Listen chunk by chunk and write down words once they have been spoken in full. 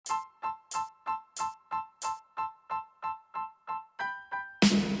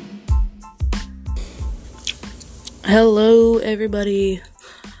Hello, everybody.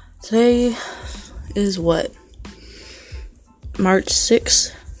 Today is March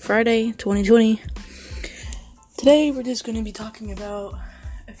 6th, Friday, 2020. Today, we're just going to be talking about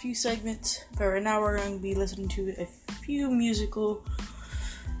a few segments, but right now we're going to be listening to a few musical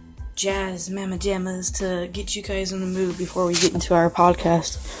jazz mamma jammas to get you guys in the mood before we get into our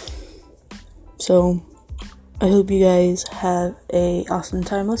podcast. So, I hope you guys have an awesome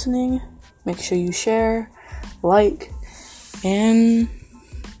time listening. Make sure you share, like, and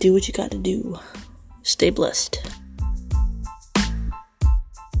do what you gotta do. Stay blessed.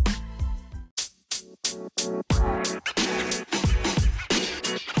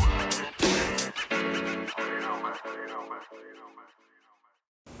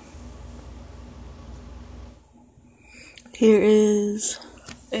 Here is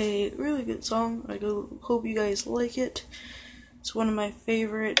a really good song. I hope you guys like it. It's one of my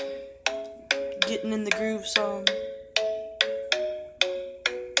favorite getting in the groove song. The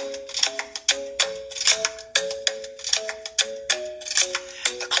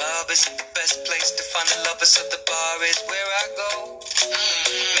club isn't the best place to find the lovers, so the bar is where I go.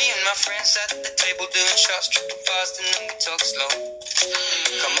 Me and my friends at the table doing shots, tripping fast, and then we talk slow.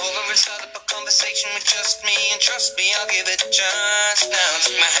 Come over and start up a conversation with just me, and trust me, I'll give it a chance. Now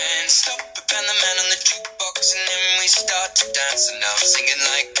take my hand, stop it, and the man on the jukebox, and then we start to dance. And now I'm singing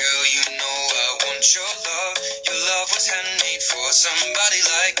like, girl, you know I want your love. Your love was handmade for somebody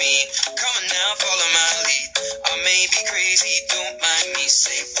like me. Come on now, follow my lead. I may be crazy, don't mind me.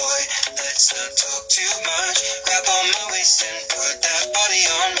 Say, boy, let's not talk too much. Grab on my waist and put that body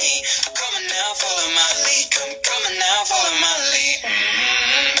on me. Come on now, follow my lead. Come on now, follow my lead.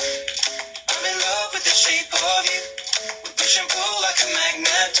 I'm in love with the shape of you. We push and pull like a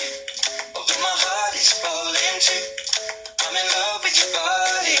magnet do. Although my heart is falling too. I'm in love with your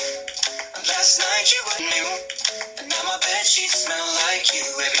body. And last night you were new, and now my bedsheets smell like you.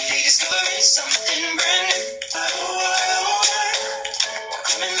 Every day discovering something brand new.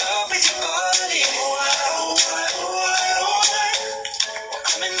 I'm in love with your body.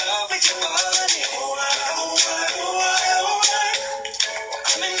 I'm in love with your body.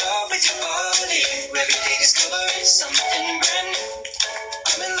 I'm in love with your body. Every day discovering something brand new.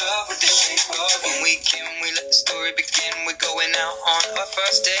 I'm in love with the shape of you. When we came, we let the story begin. We're going out on our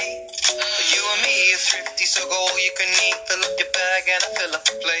first date. But you and me are thrifty, so go all you can eat. Fill up your bag and I fill up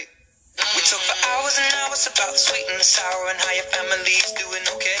the plate. We talk for hours and hours about the sweet and the sour and how your family's doing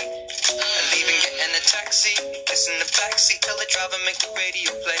okay. And leaving, getting a taxi, kissing the backseat, tell the driver make the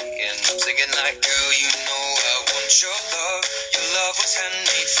radio play. And I'm singing like, girl, you know I want your love. Your love was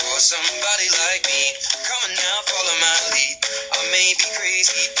handmade for somebody like me. Come on now, follow my lead. I may be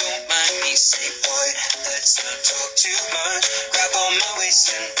crazy, don't mind me. Say, boy, let's not talk too much. Grab on my waist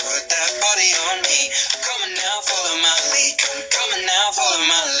and put that body on me. Come on now, follow my lead. Come on now, follow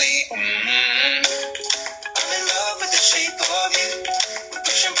my lead. I'm in love with the shape of you. We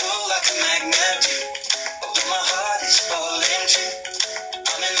push and pull like a magnet do. Although my heart is falling too.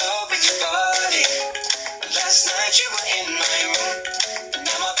 I'm in love with your body. Last night you were in my room, and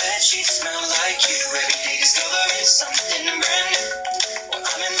now my bedsheets smell like you. Every day discovering something brand new. Well,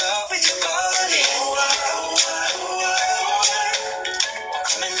 I'm in love with your body.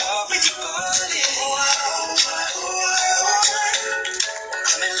 I'm in love with your body.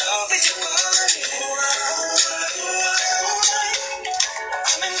 I'm in love with your body.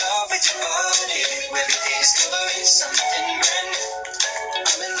 I'm in love with your body. Every day discovering something brand new.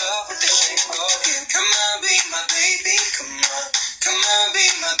 I'm in love with the shape of you. Come on, be my baby. Come on. Come on, be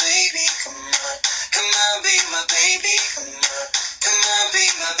my baby. Come on. Come on, be my baby. Come on. Come on, be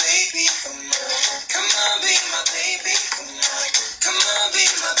my baby. Come on. Come on, be my baby. Come on. Come on, be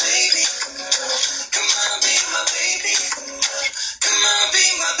my baby. Come on. Come on, be my baby. Come on. Come on, be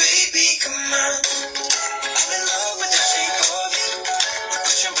my baby. Come on. I'm in love with the shape of you. We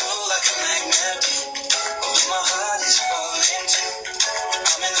push and pull like a magnet do. Although my heart is falling too.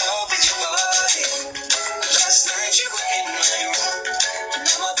 I'm in love with your body. Last night you were in my room, and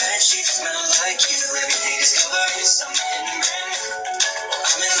now my bedsheets smell like you. Every day discovering something brand new.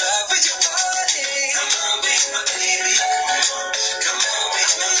 I'm in love with your body. Come on, be my baby. Come on, come on, be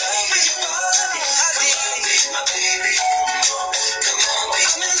my love with your body. Come on, be my baby. Come on, come on, be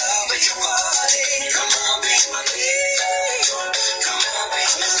my love with your body. Come on, be my baby. Come on, be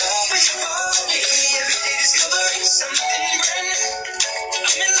my love with your body. Every day discovering something brand new.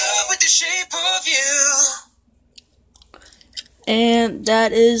 I'm in love with the shape of you. And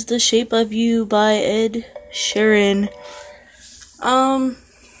that is The Shape of You by Ed Sheeran.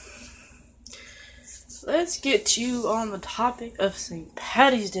 Let's get you on the topic of St.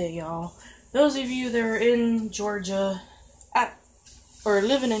 Patty's Day, y'all. those of you that are in Georgia, or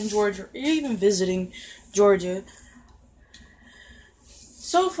living in Georgia, or even visiting Georgia,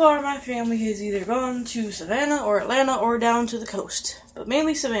 so far my family has either gone to Savannah or Atlanta or down to the coast, but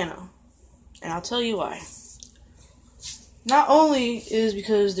mainly Savannah, and I'll tell you why. Not only is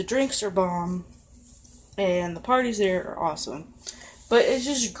because the drinks are bomb and the parties there are awesome, but it's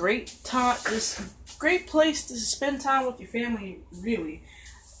just this great place to spend time with your family, really,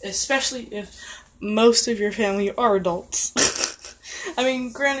 especially if most of your family are adults. I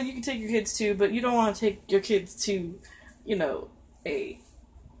mean, granted, you can take your kids too, but you don't want to take your kids to, a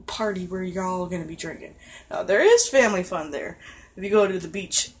party where you're all going to be drinking. Now, there is family fun there. If you go to the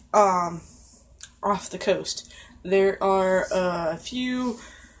beach, off the coast, there are a few,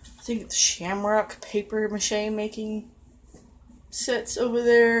 I think it's Shamrock paper mache making sets over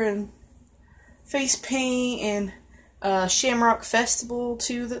there, and face paint, and Shamrock Festival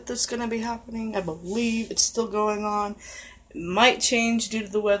too that's going to be happening. I believe it's still going on. It might change due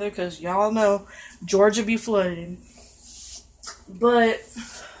to the weather, because y'all know Georgia be flooding. But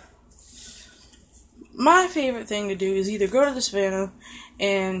my favorite thing to do is either go to the Savannah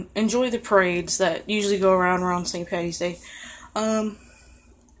and enjoy the parades that usually go around St. Patty's Day. But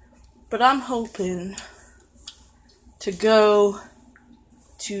I'm hoping to go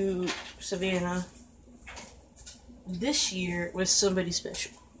to Savannah this year with somebody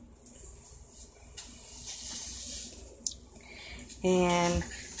special. And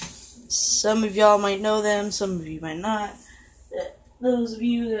some of y'all might know them, some of you might not. Those of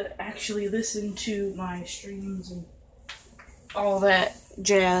you that actually listen to my streams and all that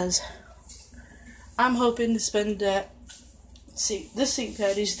jazz, I'm hoping to spend this St.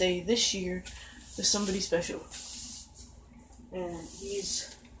 Patty's Day this year with somebody special. And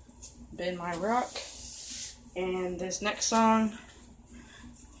he's been my rock. And this next song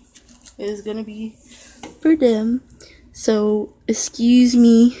is gonna be for them. So, excuse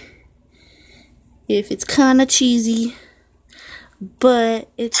me if it's kinda cheesy, but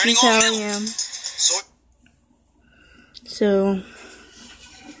it's just how I am. So,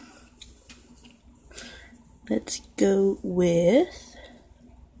 let's go with...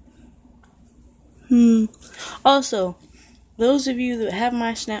 Also, those of you that have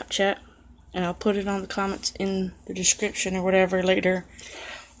my Snapchat, and I'll put it on the comments in the description or whatever later,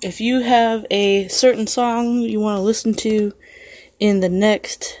 if you have a certain song you want to listen to in the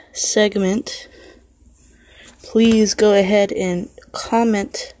next segment, please go ahead and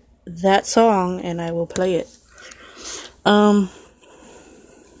comment that song and I will play it.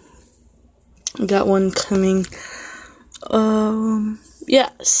 Got one coming.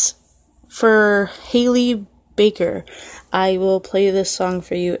 Yes. For Haley Baker, I will play this song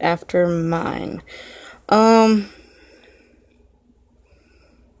for you after mine.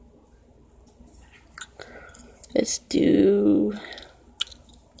 Let's do...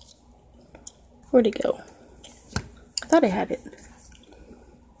 Where'd it go? I thought I had it.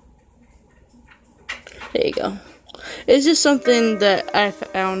 There you go. It's just something that I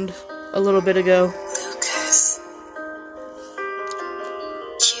found a little bit ago.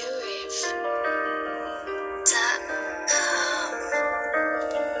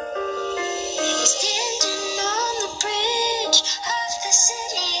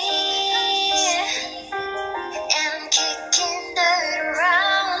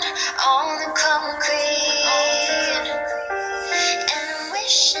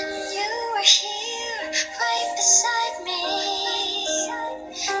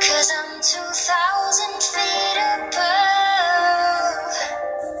 I'm 2,000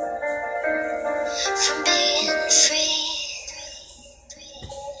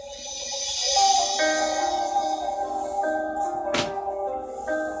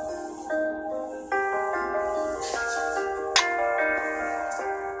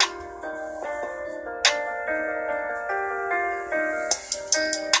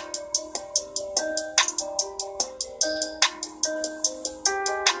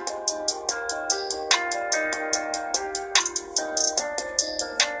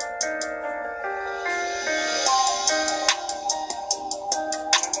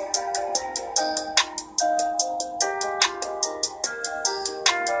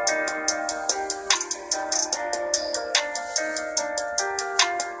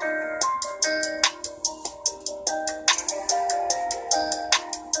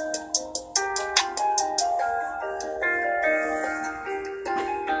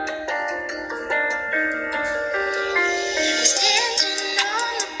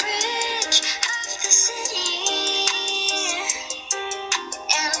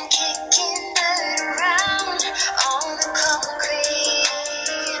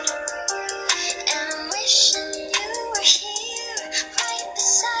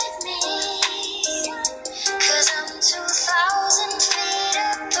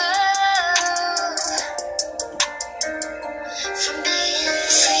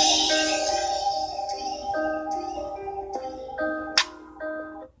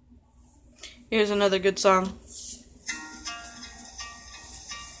 here's another good song.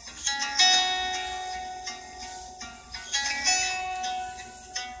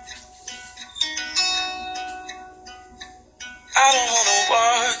 I don't wanna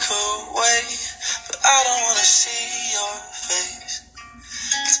walk away, but I don't wanna see your face.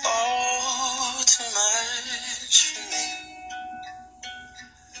 It's all too much for me.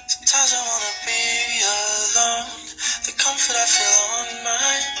 Sometimes I wanna be alone. The comfort I feel on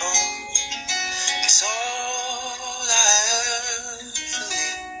my own is all I ever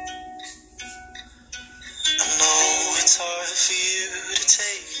need. I know it's hard for you to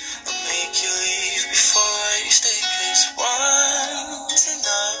take. I'll make you leave before you stay, 'cause one's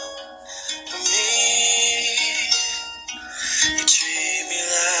enough for me. You treat me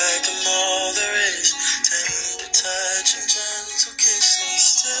like I'm all there is, tender touch and gentle kiss, and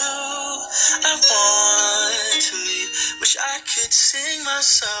still I want to leave. Wish I could sing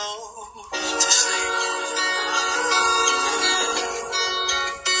myself to sleep.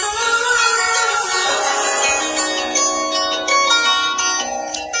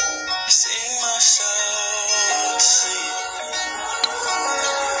 Sing myself to sleep.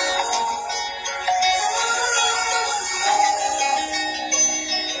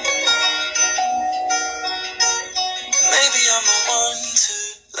 Maybe I'm the one to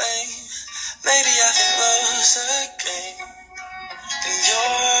blame. Maybe I think love's a game, and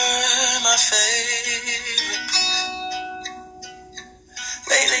you're my favorite piece.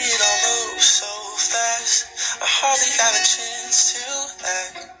 Lately it all moves so fast, I hardly have a chance to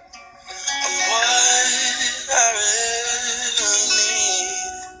act on what I really need.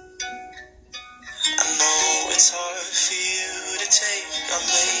 I know it's hard for you to take. I'll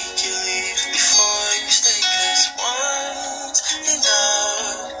make you leave before you stay, 'cause one's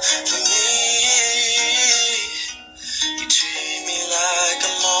enough for me. You treat me like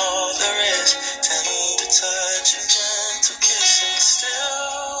I'm all there is, tender touch and gentle kiss, and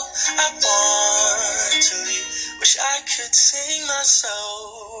still I want to leave. Wish I could sing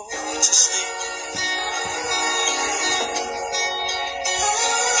myself to sleep.